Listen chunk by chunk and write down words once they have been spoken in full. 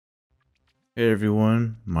Hey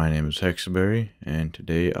everyone, my name is Hexaberry, and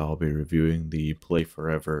today I'll be reviewing the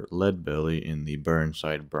Playforever Leadbelly in the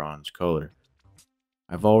Burnside Bronze color.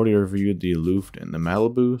 I've already reviewed the Luft and the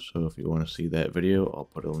Malibu, so if you want to see that video, I'll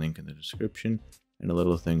put a link in the description and a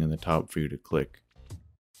little thing in the top for you to click.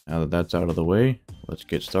 Now that that's out of the way, let's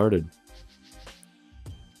get started.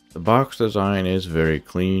 The box design is very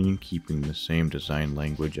clean, keeping the same design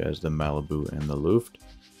language as the Malibu and the Luft,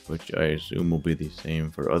 which I assume will be the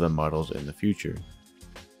same for other models in the future.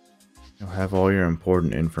 You'll have all your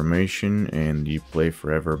important information and the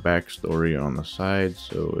Playforever backstory on the side,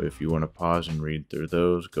 so if you want to pause and read through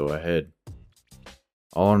those, go ahead.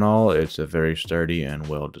 All in all, it's a very sturdy and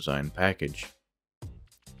well designed package.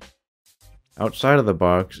 Outside of the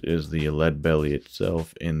box is the Leadbelly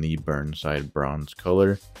itself in the Burnside Bronze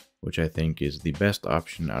color, which I think is the best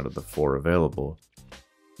option out of the four available.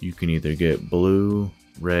 You can either get blue,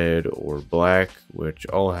 red, or black, which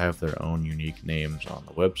all have their own unique names on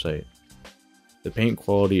the website. The paint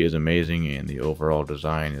quality is amazing and the overall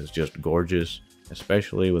design is just gorgeous,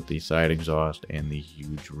 especially with the side exhaust and the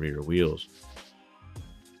huge rear wheels.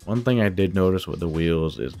 One thing I did notice with the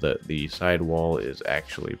wheels is that the sidewall is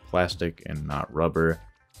actually plastic and not rubber,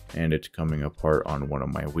 and it's coming apart on one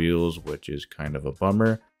of my wheels, which is kind of a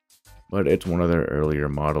bummer. But it's one of their earlier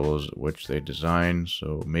models which they designed,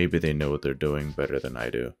 so maybe they know what they're doing better than I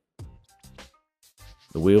do.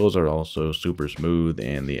 The wheels are also super smooth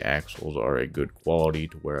and the axles are a good quality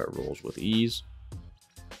to where it rolls with ease.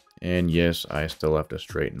 And yes, I still have to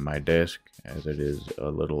straighten my desk as it is a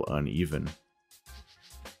little uneven.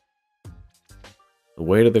 The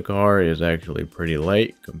weight of the car is actually pretty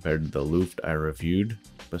light compared to the Luft I reviewed,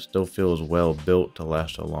 but still feels well built to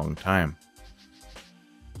last a long time.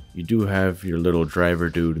 You do have your little driver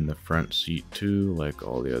dude in the front seat too, like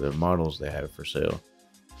all the other models they have for sale.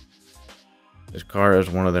 This car is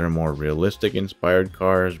one of their more realistic inspired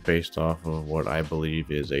cars based off of what I believe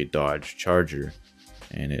is a Dodge Charger,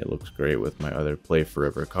 and it looks great with my other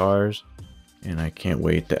Playforever cars, and I can't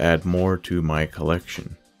wait to add more to my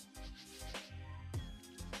collection.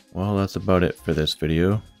 Well, that's about it for this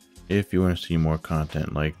video. If you want to see more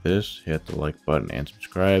content like this, hit the like button and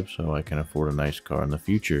subscribe so I can afford a nice car in the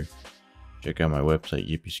future. Check out my website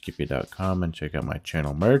yippieskippy.com and check out my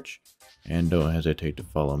channel merch, and don't hesitate to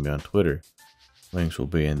follow me on Twitter. Links will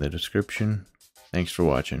be in the description. Thanks for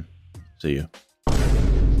watching. See you.